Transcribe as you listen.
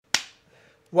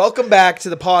Welcome back to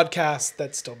the podcast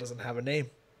that still doesn't have a name.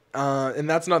 And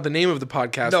that's not the name of the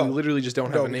podcast. No. We literally just don't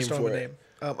have a name for it.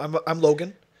 I'm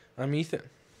Logan. I'm Ethan.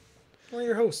 We're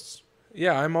your hosts.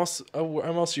 Yeah, I'm also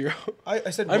your. I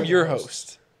said I'm we're your hosts.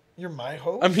 host. You're my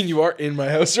host. I mean, you are in my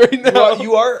house right now.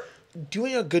 You are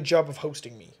doing a good job of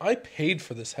hosting me. I paid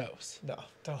for this house. No,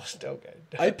 don't. Okay.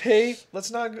 I pay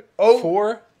Let's not.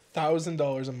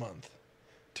 $4,000 a month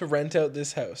to rent out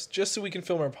this house just so we can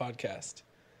film our podcast.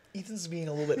 Ethan's being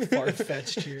a little bit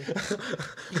far-fetched here.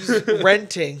 He's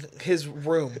renting his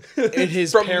room in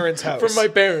his parents' house. From my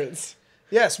parents.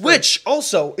 Yes, which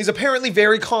also is apparently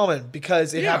very common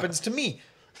because it happens to me.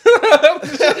 2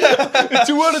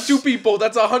 out of 2 people.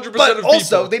 That's 100% of people. But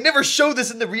also, they never show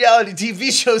this in the reality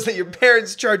TV shows that your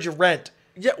parents charge you rent.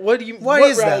 Yeah, what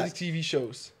is reality TV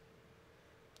shows?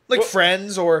 Like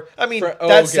Friends or, that okay.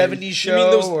 70s show. You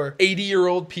mean those or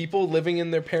 80-year-old people living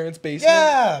in their parents' basement?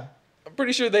 Yeah. I'm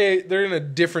pretty sure they're in a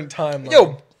different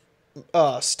timeline.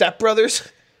 Step Brothers.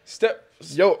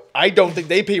 I don't think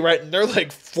they pay rent, and they're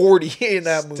like 40 in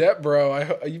that movie. Step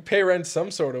Bro, you pay rent some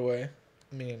sort of way.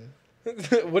 I mean,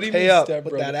 what do you pay mean, up Step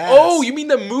with Bro? that ass. Oh, you mean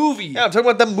the movie? Yeah, I'm talking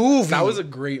about the movie. That was a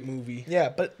great movie. Yeah,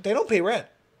 but they don't pay rent.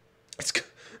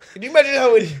 Can you imagine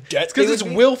how it gets? Because it's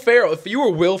Will Ferrell. If you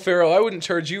were Will Ferrell, I wouldn't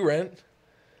charge you rent.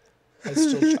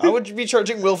 I would be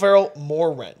charging Will Ferrell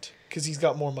more rent because he's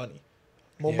got more money.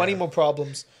 More money, more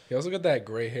problems. He also got that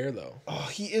gray hair, though. Oh,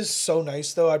 he is so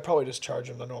nice, though. I'd probably just charge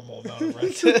him the normal amount of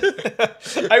rent.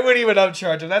 I wouldn't even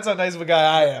upcharge him. That's how nice of a guy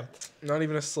I am. Not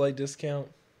even a slight discount.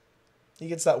 He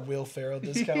gets that Will Ferrell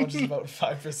discount, which is about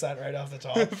 5% right off the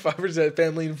top. 5%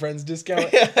 family and friends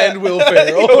discount and Will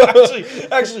Ferrell.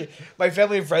 Actually, my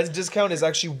family and friends discount is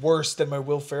actually worse than my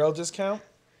Will Ferrell discount.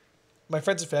 My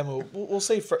friends and family, we'll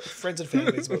say friends and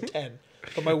family is about 10.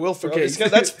 But my Will Ferrell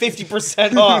discount, that's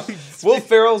 50% off. Will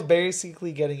Ferrell's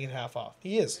basically getting it half off.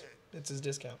 He is. It's his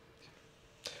discount.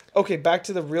 Okay, back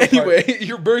to the real part.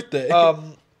 Your birthday.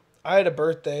 I had a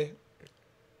birthday.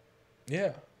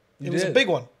 Yeah. It was a big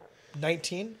one.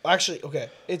 19? Actually, okay.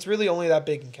 It's really only that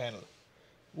big in Canada.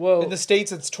 Well, in the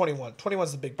States, it's 21. 21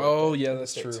 is the big birthday. Oh, yeah,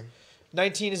 that's true.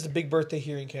 19 is the big birthday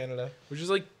here in Canada. Which is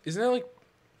like, isn't that like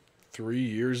 3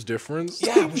 years difference?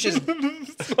 Yeah, which is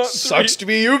sucks to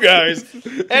be you guys.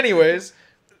 Anyways,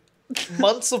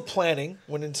 months of planning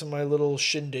went into my little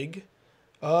shindig.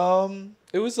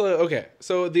 It was okay.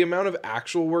 So the amount of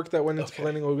actual work that went into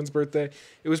planning Logan's birthday,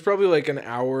 it was probably like an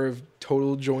hour of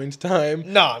total joined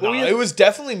time. No, it was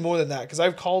definitely more than that because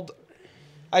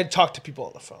I'd talked to people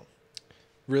on the phone.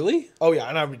 Really? Oh yeah,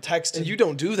 and I would text. And you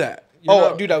don't do that.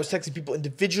 Dude, I was texting people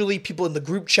individually, people in the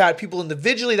group chat, people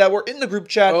individually that were in the group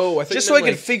chat. Oh, I think just so I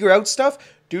could figure out stuff.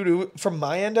 Dude, from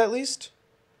my end at least.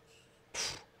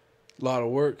 A lot of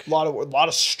work. A lot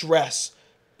of stress.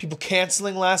 People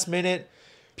canceling last minute.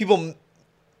 People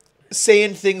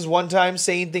saying things one time,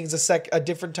 saying things a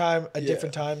different time,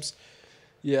 different times.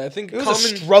 Yeah, I think it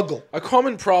was a struggle. A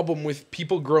common problem with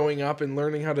people growing up and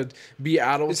learning how to be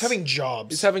adults is having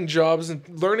jobs. It's having jobs and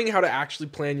learning how to actually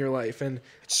plan your life. And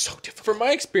it's so difficult. From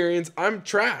my experience, I'm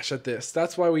trash at this.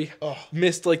 That's why we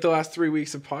missed like the last 3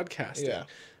 weeks of podcasting.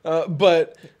 Yeah.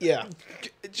 But yeah,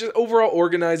 just overall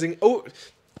organizing. Oh,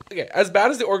 okay. As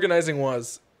bad as the organizing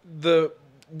was, but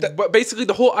basically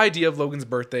the whole idea of Logan's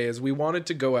birthday is we wanted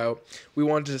to go out, we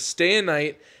wanted to stay a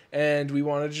night, and we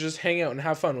wanted to just hang out and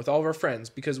have fun with all of our friends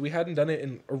because we hadn't done it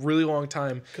in a really long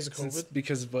time because of COVID.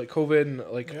 Because of like COVID and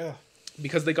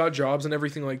because they got jobs and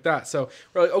everything like that. So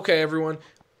we're like, okay, everyone,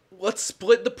 let's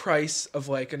split the price of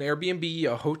like an Airbnb,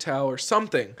 a hotel, or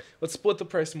something. Let's split the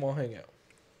price and we'll hang out.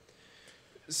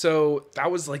 So that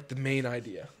was like the main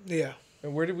idea. Yeah.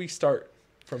 And where did we start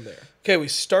from there? Okay, we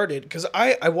started because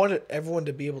I wanted everyone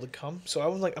to be able to come. So I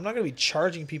was like, I'm not going to be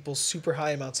charging people super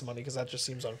high amounts of money because that just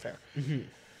seems unfair. Mm-hmm.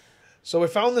 So I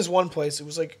found this one place. It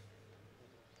was like,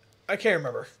 I can't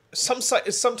remember.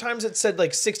 Sometimes it said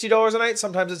like $60 a night.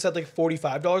 Sometimes it said like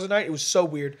 $45 a night. It was so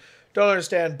weird. Don't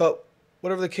understand. But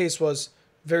whatever the case was,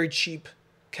 very cheap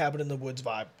cabin in the woods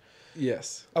vibe.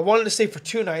 Yes. I wanted to stay for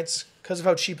 2 nights because of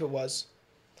how cheap it was.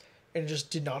 And it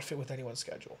just did not fit with anyone's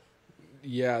schedule.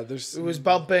 Yeah, it was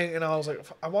bumping, and I was like,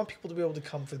 I want people to be able to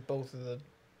come for both of the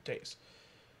days.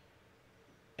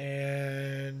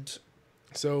 And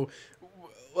so,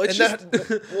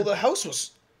 the house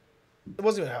was. It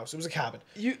wasn't even a house. It was a cabin.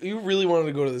 You really wanted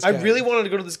to go to this cabin. I really wanted to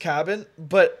go to this cabin,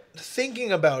 but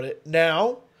thinking about it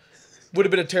now would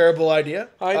have been a terrible idea.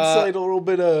 Hindsight, a little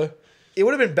bit It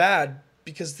would have been bad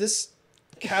because this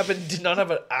cabin did not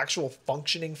have an actual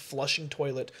functioning flushing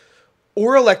toilet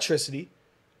or electricity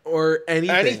or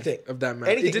anything, Anything. of that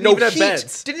matter. Anything. It didn't No even have heat.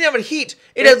 beds. Didn't have any heat.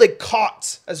 It had like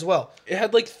cots as well. It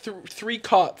had like 3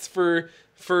 cots for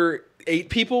 8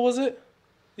 people, was it?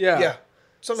 Yeah,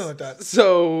 something like that.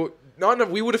 So not enough.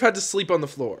 We would have had to sleep on the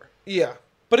floor. Yeah.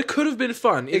 But it could have been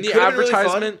fun. In It the could have been really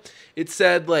advertisement, it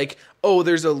said like, "Oh,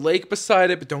 there's a lake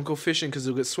beside it, but don't go fishing because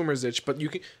you'll get swimmer's itch." But you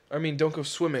can, don't go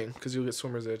swimming because you'll get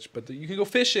swimmer's itch. But you can go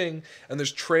fishing, and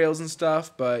there's trails and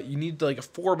stuff. But you need like a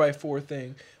 4x4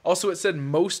 thing. Also, it said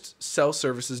most cell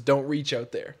services don't reach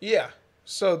out there. Yeah.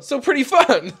 So pretty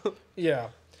fun. yeah.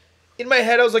 In my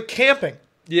head, I was like camping.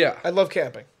 Yeah, I love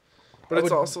camping, but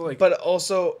it's also like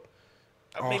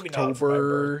maybe not for my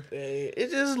October. birthday.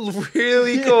 It is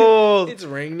really cold. It's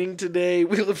raining today.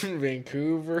 We live in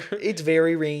Vancouver. It's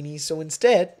very rainy. So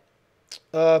instead,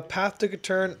 path took a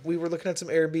turn. We were looking at some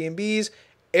Airbnbs.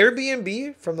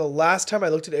 Airbnb, from the last time I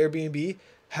looked at Airbnb,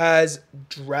 has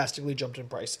drastically jumped in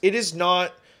price. It is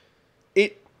not.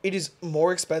 It is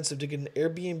more expensive to get an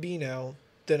Airbnb now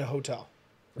than a hotel.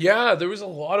 Yeah, there was a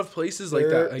lot of places like that.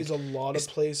 There Like, is a lot of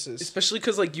places. especially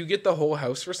because like you get the whole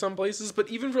house for some places, but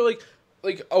even for like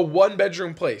a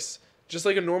 1-bedroom place, just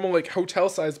like a normal like hotel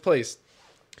sized place,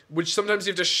 which sometimes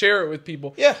you have to share it with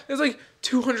people. Yeah. It's like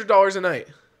 $200 a night.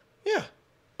 Yeah.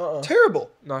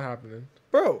 Terrible. Not happening.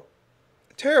 Bro.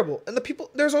 Terrible. And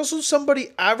there's also somebody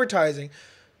advertising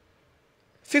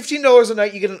 $15 a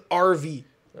night you get an RV.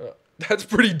 That's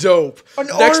pretty dope. An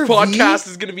Next RV? podcast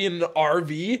is gonna be in an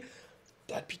RV.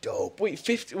 That'd be dope. Wait,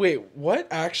 50. Wait, what?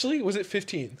 Actually, was it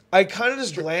 15? I kind of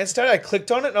just glanced at it. I clicked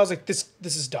on it and I was like, this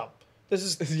is dumb.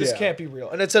 This Yeah. can't be real.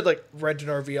 And it said like rent an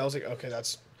RV. I was like, okay,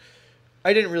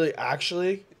 I didn't really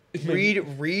actually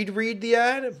read the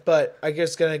ad, but I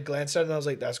just kind of glanced at it and I was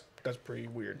like, that's pretty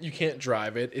weird. You can't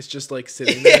drive it. It's just like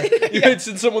sitting there. It's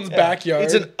in someone's backyard.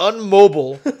 It's an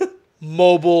unmobile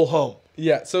mobile home.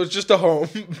 Yeah, so it's just a home,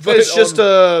 But it's just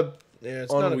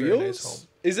it's on not a wheels. very nice home.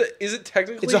 Is it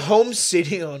technically? It's a home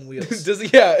sitting on wheels. Is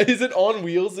it on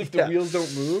wheels if the wheels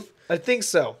don't move? I think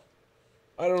so.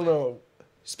 I don't know.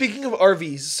 Speaking of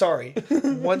RVs, sorry,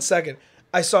 1 second.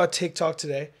 I saw a TikTok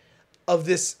today of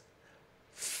this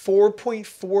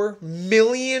 $4.4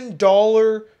 million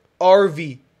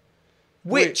RV,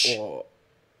 which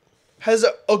has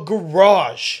a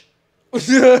garage.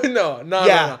 No.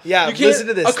 Yeah. You can't, Listen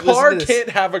to this. A car Listen to this. can't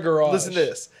have a garage. Listen to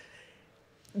this.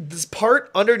 This part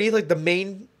underneath, like the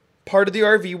main part of the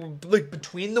RV, like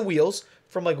between the wheels,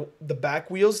 from like the back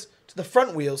wheels to the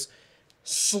front wheels,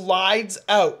 slides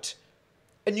out.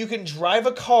 And you can drive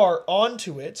a car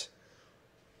onto it.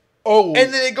 Oh.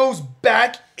 And then it goes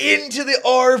back into the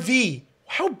RV.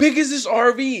 How big is this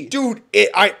RV? Dude,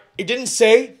 it didn't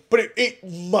say, but it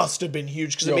must have been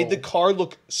huge because it made the car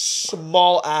look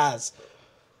small as.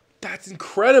 That's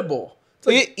incredible.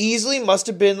 Like, it easily must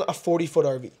have been a 40-foot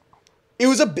RV. It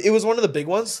was one of the big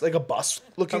ones, like a bus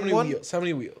looking one. How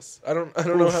many wheels? I don't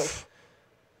know how.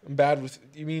 I'm bad with.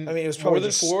 You mean? I mean, it was probably more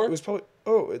than 4. It was probably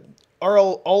all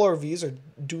RVs are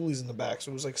dualies in the back,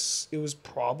 so it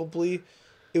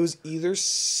was either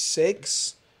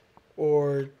 6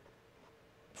 or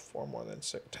 4 more than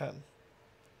 6, 10.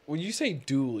 When you say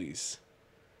dualies,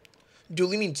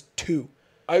 Dually means 2,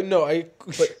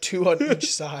 but 2 on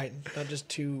each side, not just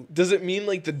 2. Does it mean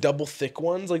like the double thick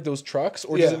ones, like those trucks,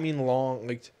 or does it mean long,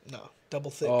 like? No,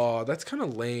 double thick. Oh, that's kind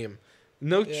of lame.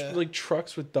 No, Yeah. like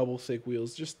trucks with double thick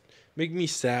wheels just make me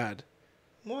sad.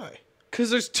 Why? Because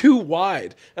there's too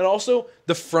wide, and also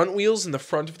the front wheels in the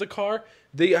front of the car,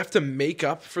 they have to make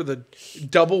up for the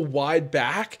double wide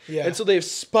back, and so they have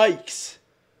spikes.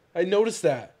 I noticed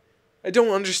that. I don't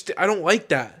understand. I don't like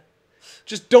that.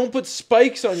 Just don't put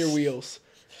spikes on your wheels.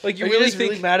 Like you Are really just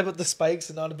think really mad about the spikes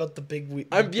and not about the big wheel?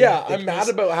 I'm mad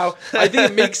about how I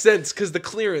think it makes sense because the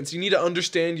clearance. You need to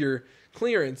understand your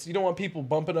clearance. You don't want people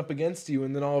bumping up against you,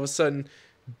 and then all of a sudden,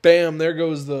 bam! There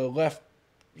goes the left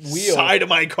wheel side of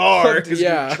my car because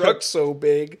Yeah. your truck's so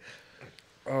big.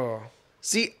 Oh,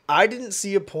 See, I didn't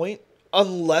see a point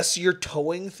unless you're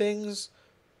towing things,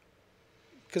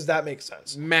 because that makes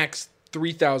sense. max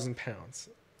 3,000 pounds.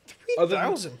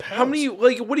 3,000 pounds. How many?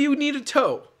 Like, what do you need to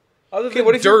tow? Other than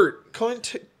What if dirt? you're going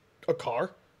to a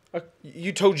car?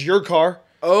 You towed your car?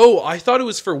 Oh, I thought it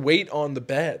was for weight on the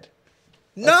bed.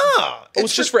 Nah, Oh,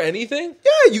 it's just for anything?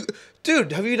 yeah.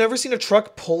 Dude, have you never seen a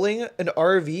truck pulling an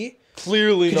RV?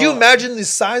 Clearly Could not. you imagine the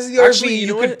size of the Actually, RV you you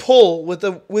know could what? pull with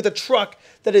a truck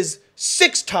that is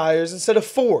 6 tires instead of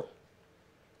 4?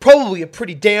 Probably a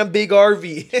pretty damn big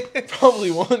RV.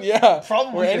 Probably one, yeah.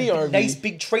 Probably or any a RV. nice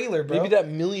big trailer, bro. Maybe that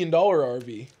 $1 million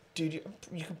RV. Dude,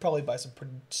 you could probably buy some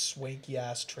pretty swanky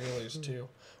ass trailers too.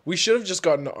 We should have just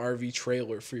gotten an RV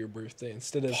trailer for your birthday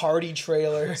instead of Party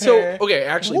trailer. So okay,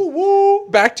 actually,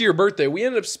 back to your birthday. We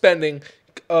ended up spending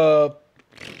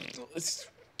it's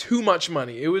too much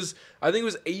money. I think it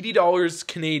was $80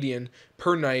 Canadian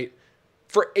per night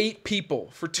for 8 people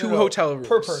for 2 hotel rooms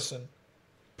per person.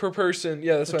 Per person,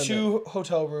 yeah, that's for what I meant. 2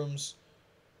 hotel rooms.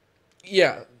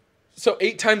 Yeah, so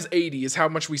 8 times 80 is how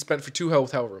much we spent for 2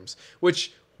 hotel rooms,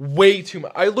 which way too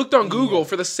much. I looked on Google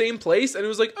for the same place, and it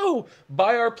was like, oh,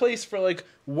 buy our place for like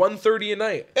 $130 a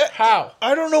night. How?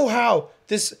 I don't know how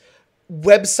this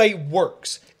website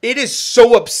works. It is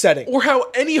so upsetting. Or how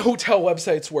any hotel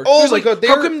websites work. Oh There's my like, God,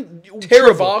 how come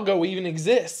terrible. Trivago even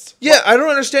exists? Yeah, I don't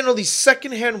understand all these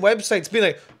secondhand websites being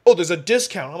like, oh, there's a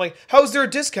discount. I'm like, how is there a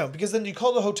discount? Because then you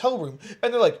call the hotel room,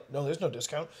 and they're like, no, there's no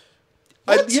discount.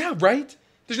 Yeah, right?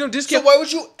 There's no discount. So why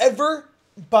would you ever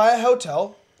buy a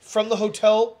hotel from the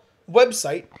hotel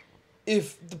website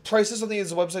if the prices on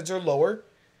these websites are lower?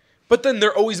 But then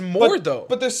they're always more, though.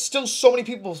 But there's still so many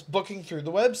people booking through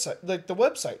the website, like the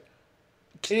website.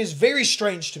 It is very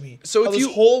strange to me So how if this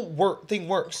you- whole thing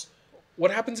works.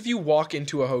 What happens if you walk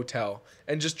into a hotel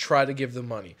and just try to give them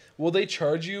money? Will they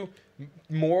charge you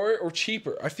more or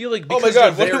cheaper? I feel like Oh because my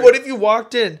God, they're there- what if you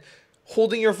walked in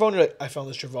holding your phone, you're like, I found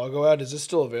this Trivago ad, is this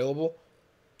still available?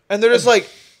 And they're just like,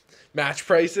 match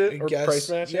price it or guess, price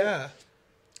match it? yeah.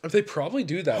 If they probably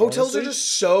do that. Hotels honestly. are just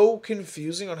so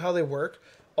confusing on how they work.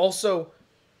 Also,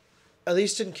 at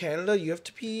least in Canada, you have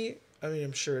to be, I mean,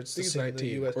 I'm sure it's I the think it's same in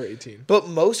 19 the US. or 18. But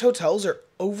most hotels are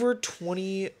over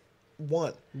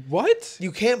 21. What?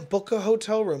 You can't book a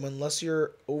hotel room unless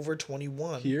you're over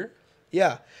 21. Here?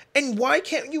 Yeah. And why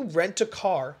can't you rent a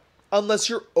car unless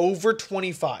you're over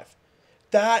 25?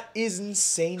 That is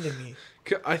insane to me.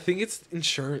 I think it's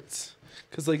insurance.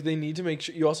 Because, like, they need to make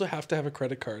sure... You also have to have a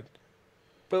credit card.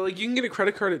 But, like, you can get a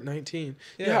credit card at 19.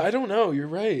 Yeah, I don't know. You're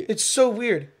right. It's so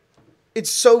weird. It's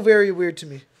so very weird to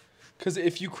me. Because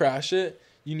if you crash it,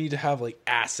 you need to have, like,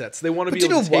 assets. They want to But be you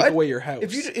able know to take what? away your house.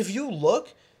 If you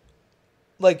look,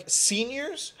 like,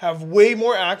 seniors have way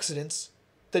more accidents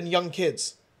than young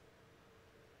kids.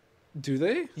 Do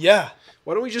they? Yeah.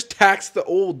 Why don't we just tax the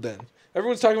old, then?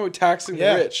 Everyone's talking about taxing the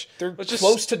rich. They're Let's just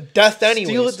close to death anyways.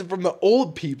 steal it from the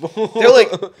old people. They're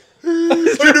like,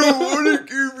 I don't want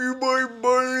to give you my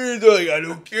money. They're like, I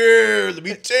don't care. Let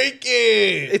me take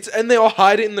it. And they all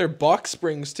hide it in their box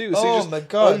springs too. So Oh you just my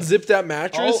God. unzip that All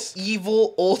mattress.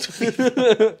 evil old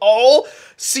people. All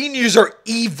seniors are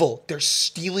evil. They're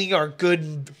stealing our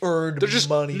good earned They're just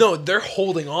money. No, they're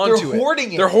holding on They're to it.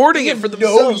 hoarding it. They're hoarding They it for have no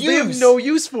themselves. They have use. no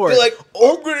use for They're it. like,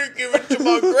 I'm gonna give it to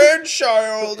my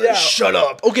grandchild. Yeah. Shut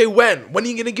up. Okay, when? When are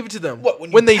you gonna give it to them? What? When,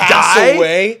 when you they pass die?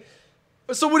 away?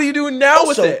 So what are you doing now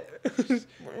Also, with it?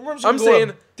 I'm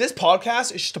saying this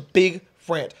podcast is just a big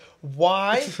rant.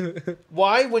 Why?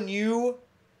 Why when you're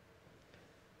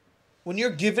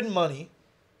given money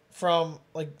from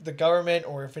like the government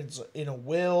or if it's in a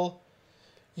will,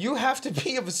 you have to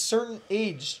be of a certain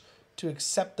age to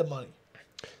accept the money.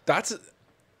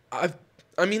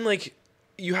 I mean, like,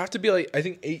 you have to be like, I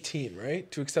think 18, right,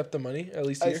 to accept the money at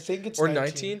least here. I think it's or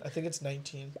 19. I think it's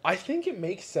 19. I think it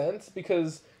makes sense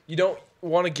because you don't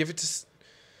want to give it to.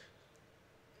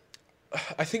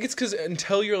 I think it's because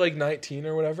until you're like 19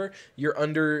 or whatever, you're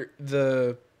under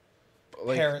the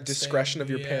like Parents discretion thing, of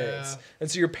your parents, and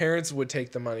so your parents would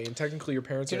take the money, and technically your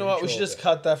parents. You are know in what? We should control just of it.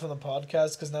 cut that from the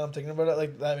podcast because now I'm thinking about it.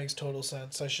 Like that makes total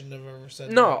sense. I should have ever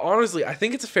said No, that. honestly, I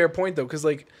think it's a fair point though, because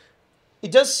like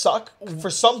It does suck for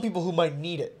some people who might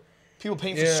need it. People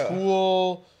paying for Yeah.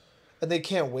 school and they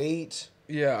can't wait.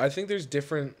 yeah, I think there's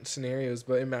different scenarios,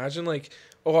 but imagine like,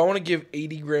 oh, I want to give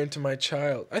 80 grand to my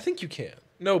child. I think you can.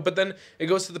 No, but then it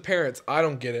goes to the parents. I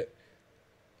don't get it.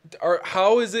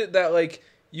 How is it that like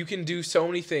you can do so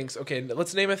many things? Okay,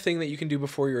 let's name a thing that you can do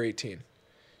before you're 18.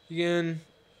 You can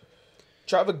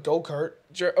Drive a go-kart.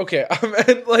 okay, I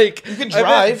meant like You can I meant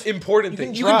drive. important You thing.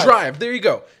 can You can drive. drive. There you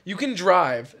go. You can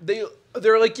drive.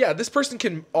 They're like, yeah, this person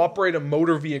can operate a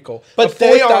motor vehicle, But a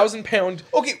they are- 4,000-pound.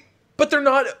 Okay. But they're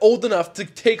not old enough to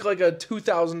take like a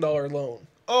 $2,000 loan.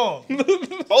 Oh.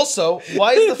 Also,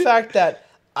 why is the fact that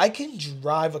I can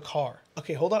drive a car?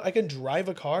 Okay, hold on. I can drive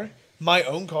a car, my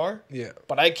own car. Yeah.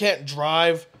 But I can't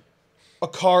drive a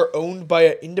car owned by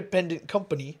an independent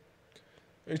company.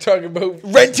 You're talking about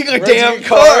Renting a renting damn a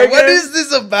car. again? What is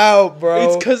this about, bro?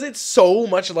 It's because it's so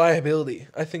much liability.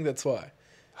 I think that's why.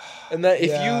 And that if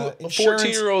Yeah, you, a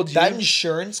 14-year-old, that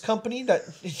insurance company that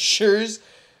insures,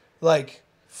 like,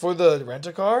 for the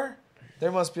rent-a-car,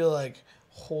 there must be like,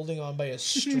 holding on by a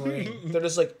string. They're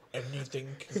just like, anything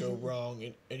can go wrong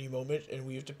at any moment, and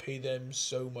we have to pay them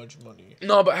so much money.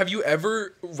 No, but have you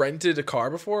ever rented a car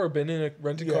before or been in a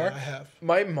rented car? Yeah, I have.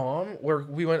 My mom,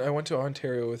 I went to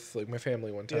Ontario with like my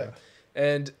family one time,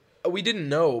 and we didn't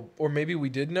know, or maybe we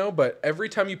did know, but every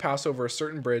time you pass over a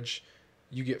certain bridge,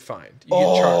 you get fined. You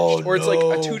get charged, or it's like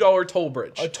a $2 toll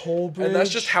bridge. A toll bridge, and that's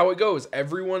just how it goes.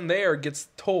 Everyone there gets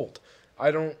tolled.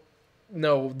 I don't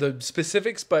know the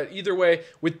specifics, but either way,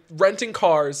 with renting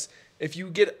cars, if you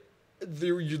get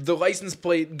the license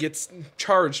plate gets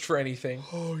charged for anything.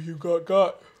 Oh, you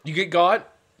got. You get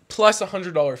got plus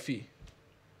 $100 fee.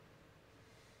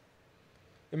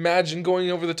 Imagine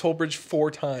going over the toll bridge 4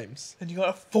 times. And you got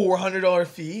a $400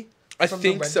 fee? I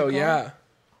think so, yeah.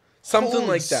 Something Holy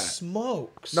like that.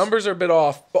 Smokes. Numbers are a bit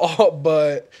off,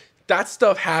 but that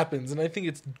stuff happens, and I think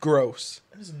it's gross.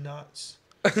 That is nuts.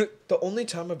 The only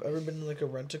time I've ever been in like a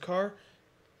rent-a-car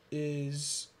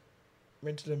is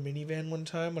rented a minivan one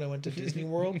time when I went to Disney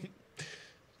World.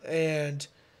 And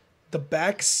the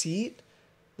back seat,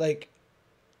 like,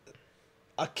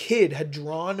 a kid had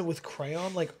drawn with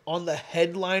crayon like on the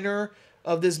headliner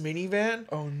of this minivan.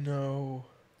 Oh no.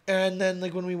 And then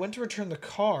like when we went to return the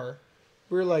car,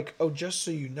 we were like, oh, just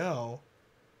so you know,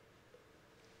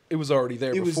 it was already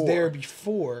there before. It was there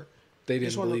before. They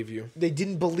didn't believe you. They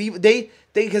didn't believe they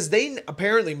because they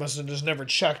apparently must have just never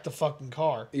checked the fucking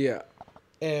car. Yeah.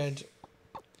 And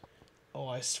oh,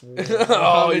 I swore.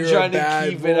 Oh, I'm trying to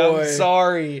keep it. I'm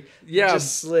sorry. Yeah, it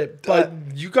just slipped. But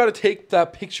you got to take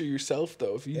that picture yourself,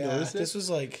 though. If you notice it. This was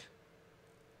like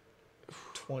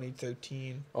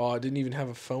 2013. Oh, I didn't even have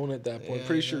a phone at that point. Yeah,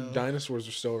 Pretty sure dinosaurs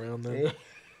were still around then.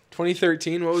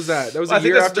 2013. What was that? That was a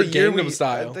year after Gangnam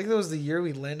Style. I think that was the year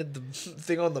we landed the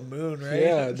thing on the moon, right?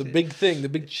 Yeah, the big thing, the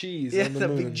big cheese on the moon.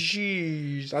 Yeah, the big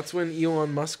cheese. That's when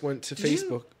Elon Musk went to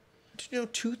Facebook. Did you know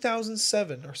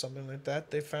 2007 or something like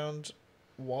that? They found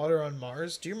water on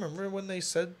Mars. Do you remember when they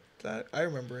said that? I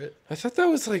remember it. I thought that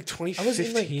was like 2015. I was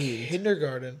in like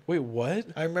kindergarten. Wait, what?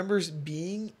 I remember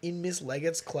being in Miss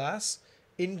Leggett's class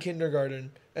in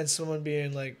kindergarten and someone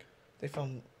being like, they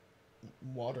found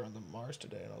water on the Mars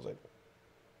today, and I was like,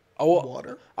 oh,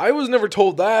 water? I was never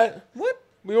told that. What?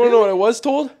 We want to know what I was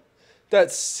told?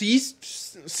 That sea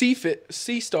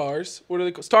stars, what are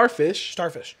they called? Starfish.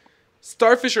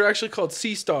 Starfish are actually called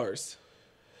sea stars.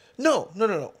 No.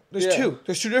 There's two.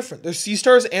 There's two different. There's sea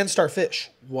stars and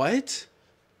starfish. What?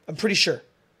 I'm pretty sure.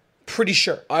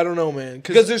 I don't know, man.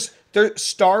 Because there's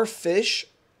starfish.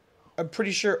 I'm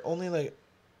pretty sure only like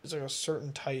there's like a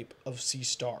certain type of sea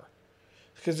star.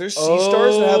 Because there's sea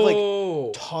stars that have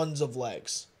like tons of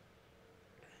legs.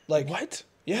 Like what?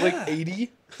 Yeah. Like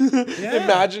 80? Yeah.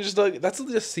 Imagine just like that's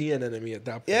just a sea anemone at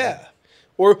that point. Yeah.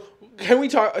 Or can we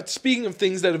talk? Speaking of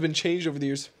things that have been changed over the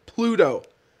years, Pluto.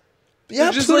 Yeah,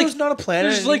 Pluto's not a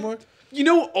planet anymore. Like, you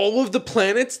know, all of the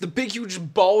planets, the big huge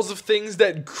balls of things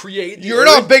that create. You're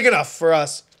not big enough for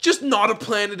us. Just not a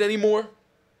planet anymore.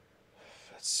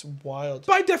 That's wild.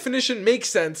 By definition, makes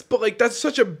sense, but like that's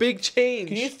such a big change.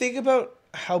 Can you think about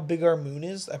how big our moon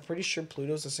is? I'm pretty sure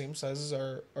Pluto's the same size as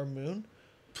our moon.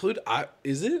 Pluto,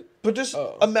 is it? But just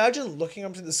imagine looking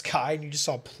up to the sky and you just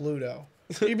saw Pluto.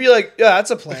 You'd be like, yeah,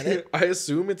 that's a planet. I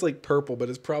assume it's like purple, but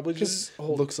it's probably just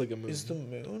looks like a moon. Is the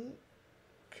moon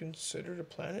considered a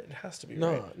planet? It has to be,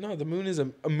 right? No, the moon is a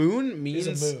moon means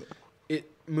a moon.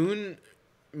 Moon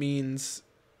means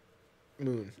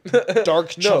moon.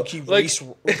 Dark, chunky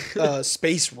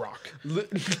space rock.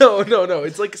 No.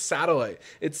 It's like a satellite.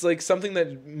 It's like something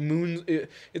that moons.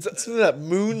 It's something that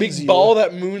moons. Big ball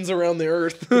that moons around the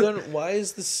Earth. Then why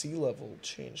is the sea level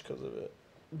changed because of it?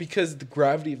 Because the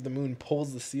gravity of the moon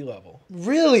pulls the sea level.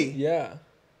 Really? Yeah.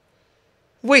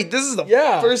 Wait, this is the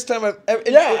first time I've ever...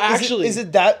 Yeah, actually. Is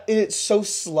it so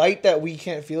slight that we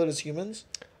can't feel it as humans?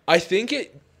 I think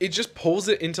it just pulls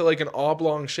it into like an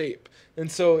oblong shape.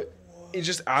 And so it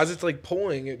just, as it's like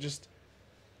pulling, it just...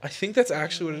 I think that's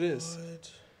actually what it is.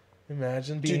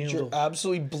 Imagine being Dude, you're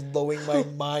absolutely blowing my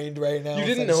mind right now. You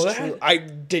didn't know that? True. I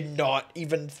did not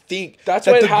even think that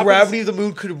the gravity of the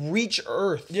moon could reach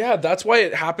Earth. Yeah, that's why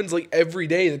it happens like every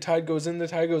day. The tide goes in, the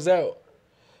tide goes out.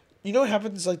 You know it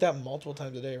happens like that multiple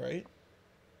times a day, right?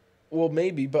 Well,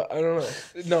 maybe, but I don't know.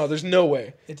 No, there's no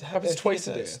way. It happens twice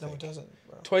a day. No, it doesn't,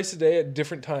 bro. Twice a day at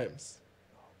different times.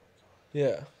 Oh my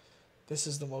god. Yeah. This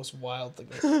is the most wild thing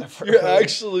I've ever You're heard.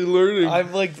 actually learning.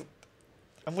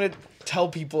 I'm going to tell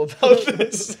people about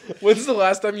this. When's the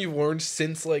last time you've learned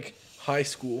since, like, high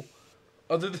school?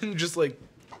 Other than just, like,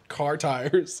 car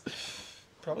tires.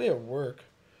 Probably at work.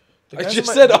 I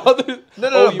just said other...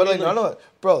 No, but like,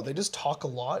 bro, they just talk a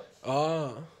lot.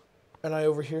 Ah. And I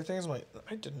overhear things, I'm like,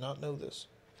 I did not know this.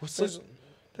 What's this?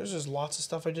 there's just lots of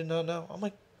stuff I did not know. I'm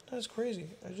like, that's crazy.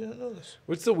 I didn't know this.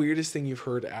 What's the weirdest thing you've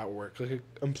heard at work, like an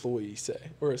employee say,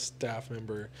 or a staff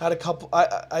member? I had a couple. I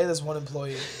had this one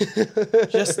employee,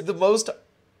 just the most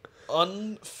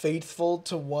unfaithful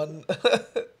to one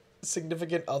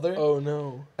significant other. Oh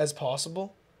no! As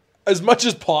possible. As much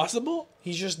as possible.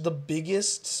 He's just the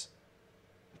biggest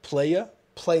player,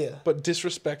 but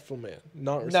disrespectful man.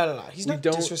 No. He's not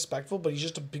disrespectful, but he's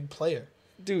just a big player.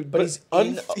 Dude, but he's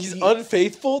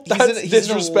unfaithful. That's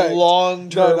disrespect.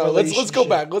 Long-term relationship. Let's go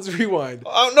back. Let's rewind.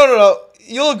 No.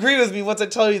 You'll agree with me once I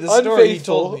tell you the story he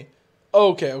told me.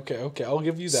 Okay. I'll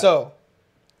give you that. So,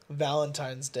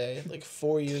 Valentine's Day, like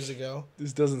 4 years ago.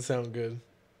 This doesn't sound good.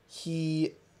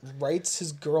 He writes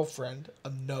his girlfriend a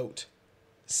note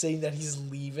saying that he's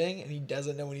leaving and he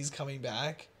doesn't know when he's coming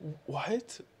back.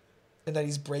 What? And that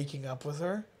he's breaking up with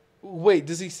her. Wait,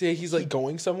 does he say he's like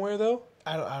going somewhere though?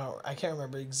 I can't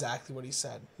remember exactly what he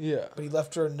said. Yeah. But he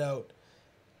left her a note.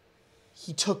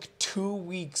 He took 2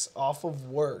 weeks off of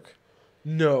work.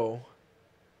 No.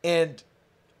 And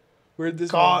where'd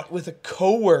this got with a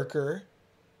coworker.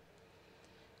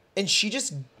 And she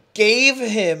just gave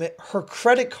him her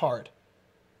credit card.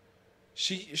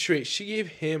 She gave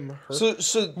him her.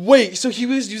 So wait, so he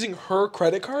was using her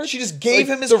credit card? She just gave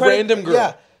him his the credit, random girl.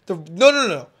 Yeah.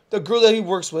 No. The girl that he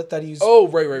works with that he's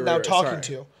right, talking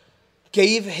to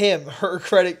gave him her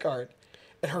credit card,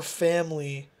 and her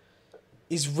family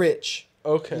is rich,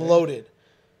 loaded.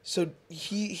 So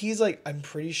he's like, I'm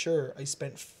pretty sure I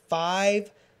spent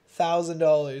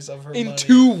 $5,000 of her money in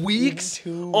 2 weeks. In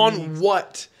 2 on weeks.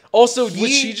 What? Also, would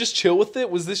she just chill with it?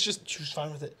 Was this just? She was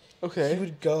fine with it. Okay. He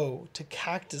would go to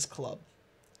Cactus Club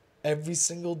every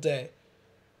single day,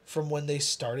 from when they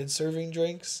started serving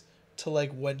drinks to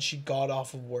like when she got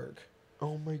off of work.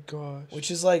 Oh my gosh. Which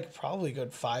is like probably a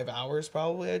good 5 hours,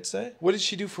 probably, I'd say. What did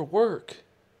she do for work?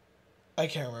 I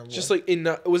can't remember. Just like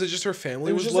was it just her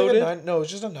family was just loaded? Like it was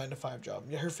just a 9 to 5 job.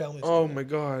 Yeah, her family's Oh loaded. my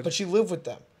god. But she lived with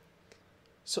them.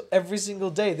 So every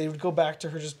single day they would go back to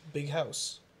her just big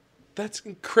house. That's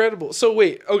incredible. So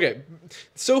wait, okay.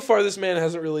 So far this man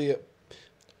hasn't really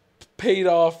paid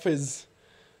off his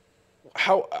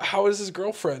how does his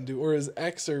girlfriend do, or his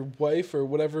ex or wife or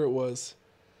whatever it was?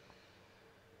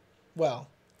 Well,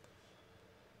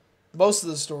 most of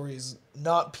the story is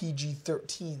not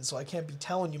PG-13, so I can't be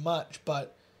telling you much,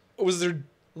 but was there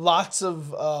lots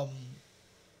of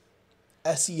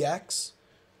sex,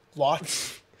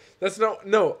 lots. That's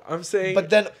no. I'm saying, but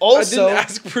then also I didn't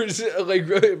ask for like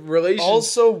relations.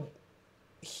 Also,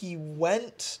 he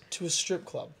went to a strip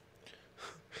club,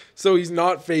 so he's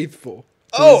not faithful.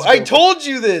 Oh, I told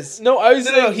you this. No, I was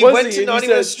saying no. He went to not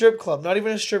even a strip club, not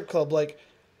even a strip club, like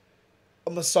a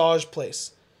massage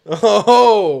place.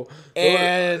 Oh,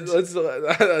 and that's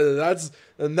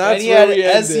and he where had we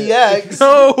end sex.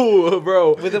 No,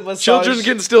 bro. With a massage. Children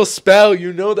can still spell.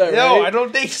 You know that, right? No, I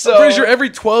don't think so. I'm pretty sure every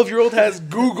 12-year-old has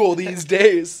Google these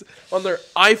days on their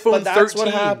iPhone 13. But that's what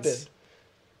happened.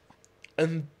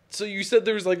 And so you said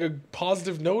there was like a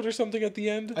positive note or something at the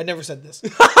end? I never said this.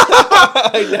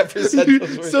 I never said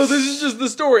those words. So this is just the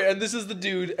story, and this is the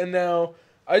dude, and now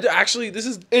it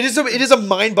is a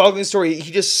mind-boggling story.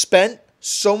 He just spent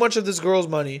so much of this girl's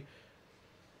money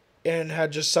and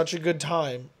had just such a good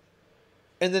time.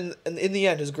 And then in the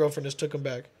end his girlfriend just took him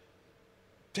back.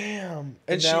 Damn.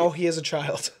 And now he has a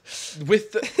child.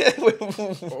 With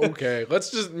the okay,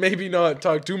 let's just maybe not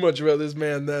talk too much about this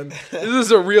man then. This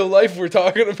is a real life we're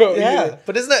talking about here.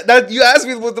 But isn't that you asked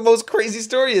me what the most crazy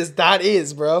story is? That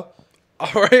is, bro.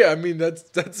 Alright, I mean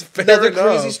that's fair Another enough.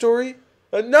 crazy story?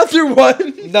 Another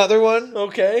one? Another one?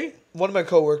 Okay. One of my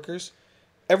coworkers.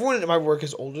 Everyone in my work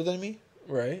is older than me.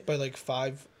 Right. By like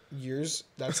 5 years.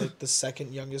 That's like the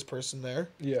second youngest person there.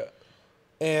 Yeah.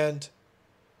 And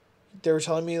they were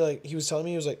telling me, like, he was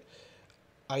like,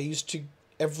 I used to,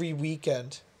 every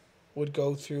weekend, would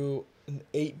go through an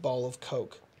 8-ball of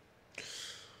Coke.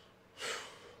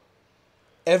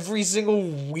 Every single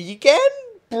weekend?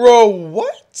 Bro,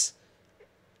 what?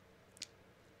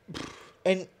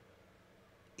 And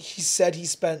he said he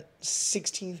spent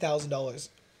 $16,000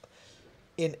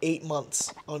 in 8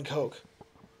 months on Coke.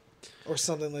 Or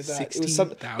something like that. It was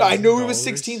something. I know it was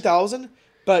 16,000.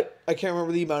 But I can't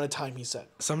remember the amount of time he said.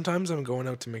 Sometimes I'm going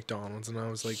out to McDonald's and I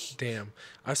was like, damn,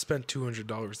 I spent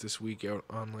 $200 this week out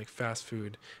on like fast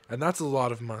food. And that's a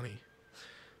lot of money.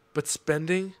 But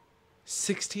spending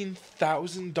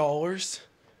 $16,000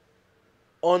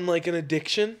 on like an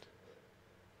addiction,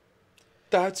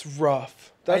 that's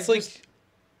rough. That's I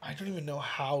don't even know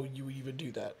how you would even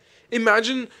do that.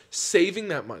 Imagine saving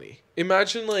that money.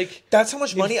 Imagine like that's how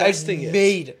much money I've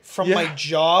made from my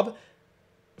job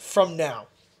from now.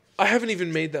 I haven't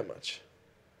even made that much.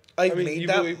 I mean, made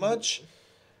that much.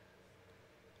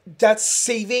 That's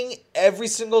saving every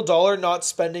single dollar, not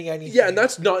spending anything. Yeah, and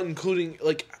that's not including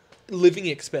like living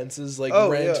expenses, like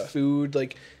rent, food,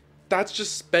 like that's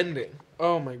just spending.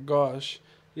 Oh my gosh.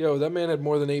 Yo, that man had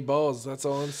more than 8 balls. That's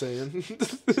all I'm saying.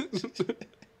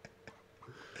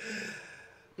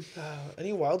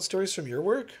 Any wild stories from your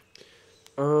work?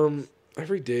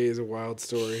 Every day is a wild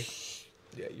story.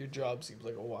 Yeah, your job seems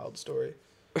like a wild story.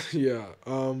 Yeah.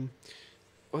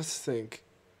 Let's think.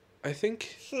 I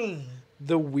think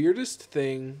the weirdest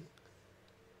thing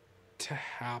to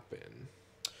happen.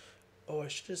 Oh, I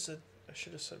should have said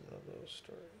one of those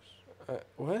stories.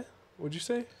 What? What'd you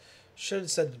say? I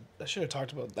should have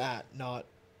talked about that, not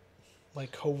my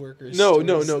coworkers. No,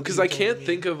 because I can't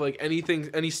think of like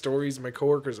any stories my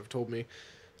coworkers have told me.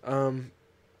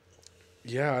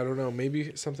 Yeah, I don't know.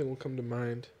 Maybe something will come to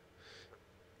mind.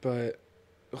 But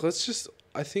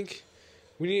I think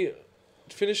we need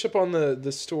to finish up on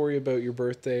the story about your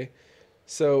birthday.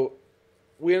 So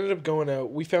we ended up going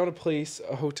out. We found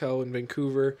a hotel in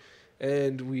Vancouver,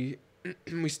 and we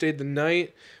stayed the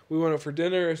night. We went out for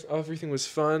dinner. Everything was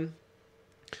fun.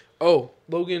 Oh,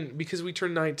 Logan, because we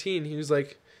turned 19, he was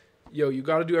like, yo, you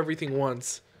got to do everything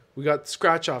once. We got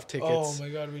scratch-off tickets. Oh, my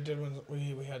God, we did when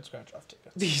we had scratch-off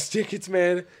tickets. These tickets,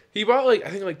 man. He bought, I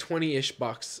think, $20-ish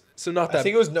bucks. So not that... I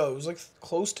think it was like,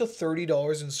 close to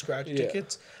 $30 in scratch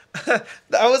tickets.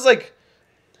 I was like...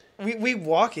 We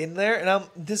walk in there, and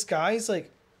this guy's, like,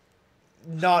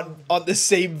 not on the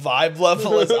same vibe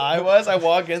level as I was. I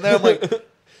walk in there, I'm like...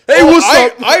 Hey, what's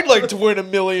up? I'd like to win $1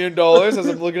 million as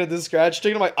I'm looking at this scratch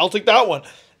ticket. I'm like, I'll take that one.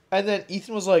 And then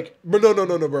Ethan was like, but no,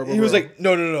 bro. He was like,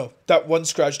 no. That one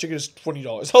scratch ticket is $20.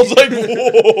 I was like,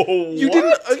 whoa. You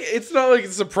didn't. Okay, it's not like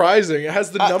it's surprising. It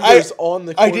has the numbers on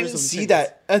the. I didn't see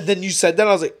that, and then you said that.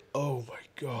 I was like, oh my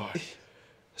god.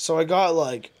 So I got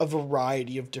like a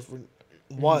variety of different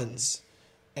ones,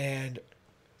 and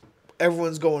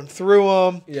everyone's going through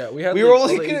them. Yeah, we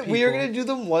were gonna do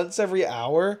them once every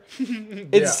hour.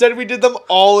 Instead, we did them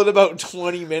all in about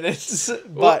 20 minutes.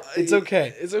 But it's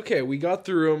okay. It's okay. We got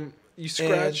through them. You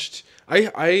scratched.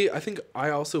 I think I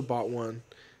also bought one,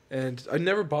 and I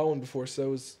never bought one before,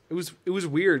 so it was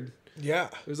weird. Yeah,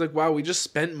 it was like, wow, we just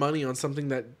spent money on something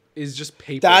that is just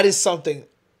paper. That is something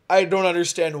I don't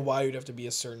understand why you'd have to be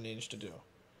a certain age to do.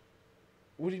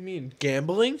 What do you mean,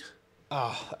 gambling?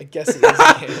 I guess it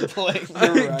is gambling.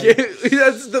 You're right.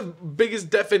 That's the biggest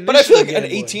definition. But I feel like at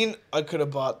 18, I could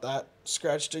have bought that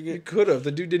scratch ticket. You could have.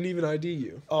 The dude didn't even ID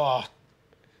you. Oh.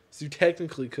 So you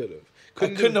technically could have. I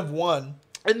couldn't have won.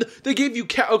 And they gave you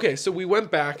Okay, so we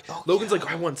went back. Oh, Logan's like,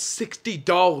 I won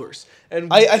 $60.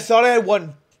 And I thought I had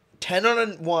won 10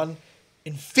 on one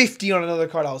and 50 on another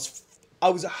card. I was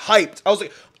hyped. I was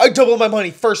like, I doubled my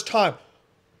money first time.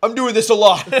 I'm doing this a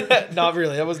lot. Not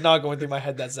really. That was not going through my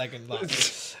head that second.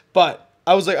 But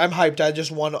I was like, I'm hyped. I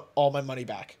just won all my money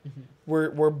back. Mm-hmm.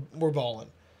 We're balling.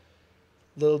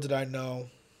 Little did I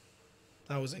know,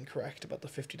 I was incorrect about the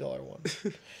 $50 one.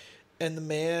 And the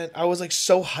man, I was like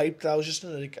so hyped that I was just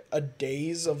in like a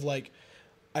daze of like,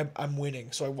 I'm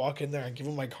winning. So I walk in there and give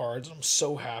him my cards. And I'm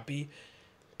so happy.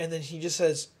 And then he just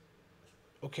says,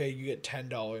 okay, you get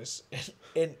 $10,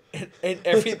 and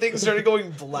everything started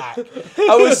going black.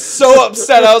 I was so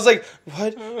upset. I was like,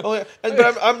 what?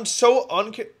 But I'm so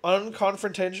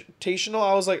unconfrontational.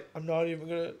 I was like, I'm not even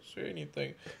gonna say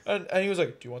anything. And he was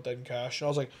like, do you want that in cash? And I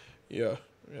was like, yeah,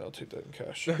 I'll take that in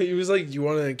cash. He was like, you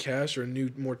want it in cash or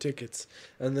more tickets?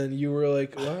 And then you were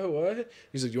like, what?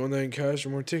 He's like, you want that in cash or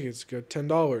more tickets? Got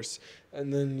 $10.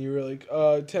 And then you were like,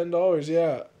 $10,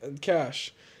 yeah, and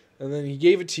cash. And then he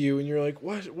gave it to you, and you're like,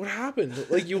 "What? What happened?"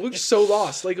 Like you looked so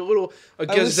lost, like a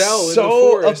gazelle in the forest.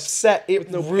 So upset, it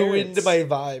ruined my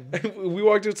vibe. We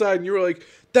walked outside, and you were like,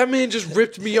 "That man just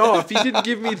ripped me off. He didn't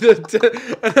give me the."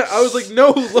 And I was like,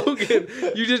 "No, Logan,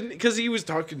 you didn't," because he was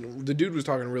talking. The dude was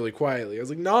talking really quietly. I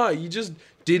was like, "Nah, you just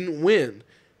didn't win."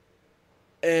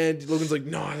 And Logan's like,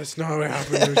 no, that's not what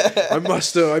happened. I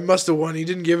must have won. He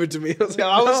didn't give it to me. I was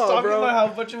talking about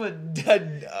how much of a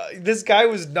this guy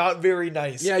was not very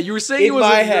nice. Yeah, you were saying he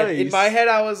wasn't nice. In my head,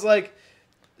 I was like,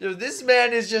 this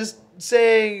man is just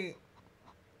saying.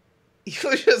 He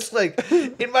was just like,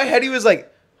 in my head, he was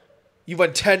like, you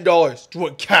won $10. Do you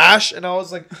want cash? And I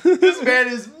was like, this man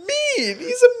is mean.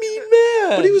 He's a mean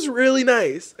man. But he was really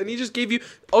nice. And he just gave you...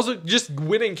 Also, just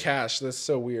winning cash. That's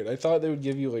so weird. I thought they would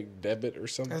give you, like, debit or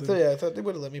something. I thought they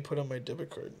would have let me put on my debit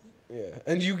card. Yeah.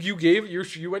 And you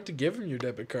went to give him your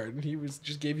debit card, and he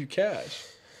just gave you cash.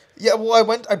 Yeah, well, I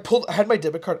had my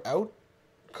debit card out.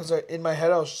 Because in my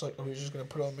head, I was just like, oh, he's just going to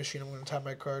put it on the machine. I'm going to tap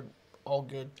my card. all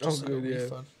good. All Just good, yeah.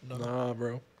 refund. No, Nah,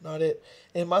 bro. not it.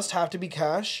 It must have to be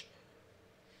cash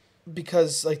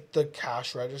because like the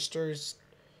cash registers,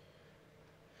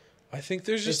 I think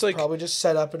there's just it's like probably just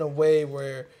set up in a way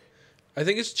where, I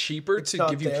think it's cheaper It's to not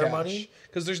give you their cash money.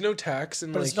 because there's no tax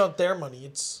and but like. it's not their money.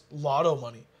 It's lotto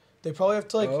money. They probably have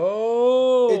to like.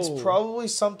 Oh. It's probably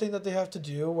something that they have to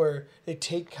do where they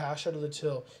take cash out of the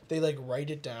till. They like write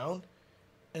it down,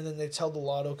 and then they tell the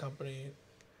lotto company.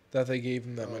 that they gave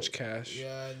him that much cash.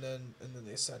 Yeah, and then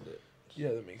they send it. Yeah,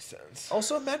 that makes sense.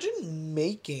 Also, imagine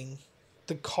making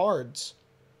the cards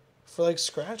for like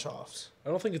scratch offs. I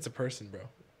don't think it's a person, bro.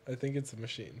 I think it's a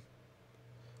machine.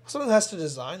 Someone has to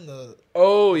design the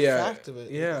Oh yeah, fact of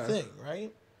it, yeah. the thing,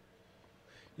 right?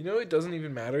 You know, it doesn't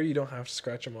even matter. You don't have to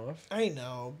scratch them off. I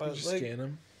know, You but just like, scan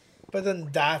them. but then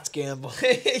that's gambling.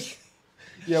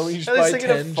 Yeah, when you just At buy least like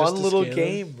 10 a fun just to little scan 'em.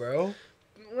 game, bro.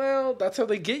 Well, that's how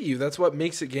they get you. That's what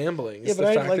makes it gambling. It's Yeah, but the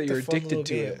I fact like that you're the fun addicted little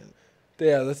to game. it.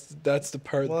 Yeah, that's the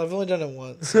part. Well, I've only done it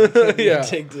once. So I can't be Yeah.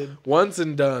 addicted. Once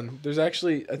and done. There's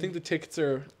actually, I think the tickets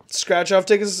are. Scratch off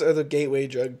tickets are the gateway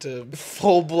drug to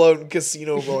full blown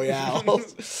casino royale.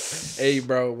 Hey,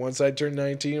 bro. Once I turn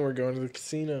 19, we're going to the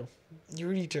casino. You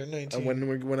already turned 19.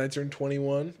 And when I turn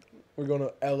 21, we're going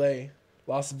to L.A.,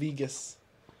 Las Vegas.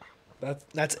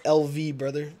 That's LV,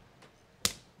 brother.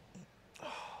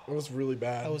 That was really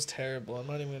bad. That was terrible. I'm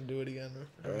not even gonna do it again.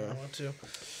 I don't Yeah. want to.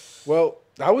 Well,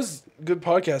 that was a good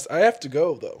podcast. I have to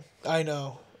go though. I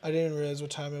know. I didn't realize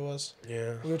what time it was.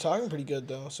 Yeah. We were talking pretty good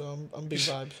though, so I'm big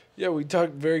vibes. Yeah, we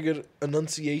talked very good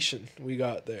enunciation we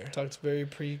got there. Talked very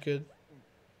pretty good.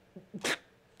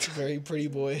 Very pretty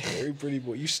boy. Very pretty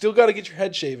boy. You still got to get your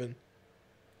head shaven.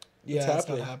 Yeah, What's it's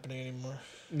happening? not happening anymore.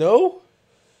 No?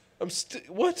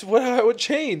 What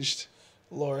changed?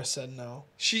 Laura said no.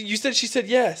 She said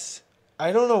yes.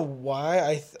 I don't know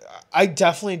why. I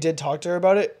definitely did talk to her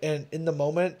about it, and in the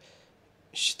moment,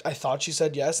 I thought she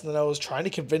said yes, and then I was trying to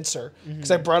convince her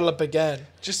because I brought it up again,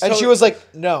 and she was like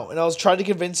no, and I was trying to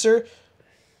convince her.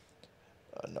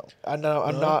 No, I'm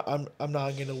not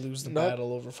gonna lose the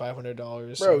battle over $500.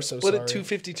 Bro, I'm so split sorry. it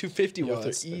 250 with her.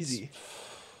 it's Easy.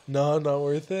 No, not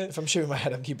worth it. If I'm shaving my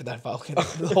head, I'm keeping that Falcon.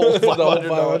 The whole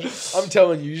 $500. I'm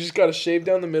telling you just got to shave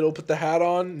down the middle, put the hat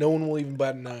on. No one will even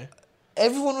bat an eye.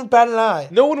 Everyone would bat an eye.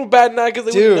 No one would bat an eye because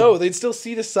they wouldn't know. They'd still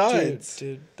see the sides.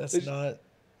 Dude, that's not...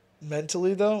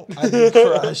 Mentally, though, I'd be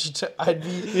crushed. I'd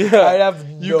have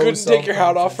no You couldn't take your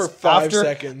hat off for self-confidence. 5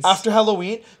 seconds. After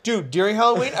Halloween, dude, during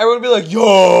Halloween, everyone would be like,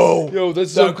 yo,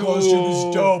 that's so costume cool.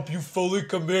 is dope. You fully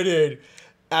committed.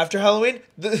 After Halloween,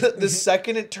 the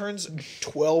second it turns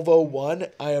 12:01,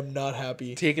 I am not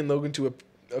happy. Taking Logan to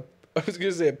I was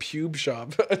gonna say a pube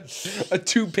shop, a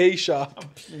toupee shop.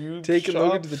 Taking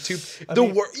Logan to the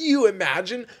toupee. You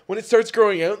imagine when it starts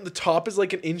growing out and the top is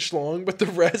like an inch long, but the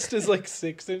rest is like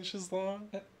 6 inches long.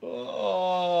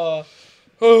 Oh,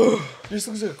 this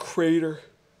looks like a crater.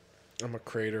 I'm a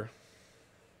crater.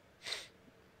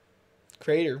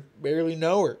 Crater, barely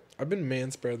know her. I've been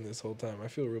man-spreading this whole time. I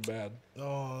feel real bad.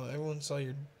 Oh, everyone saw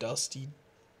your dusty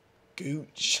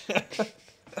gooch.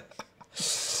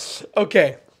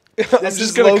 Okay. I'm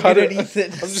just gonna cut it.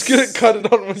 Ethan. I'm just gonna cut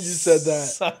it on when you said that.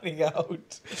 Signing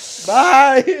out.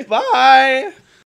 Bye. Bye.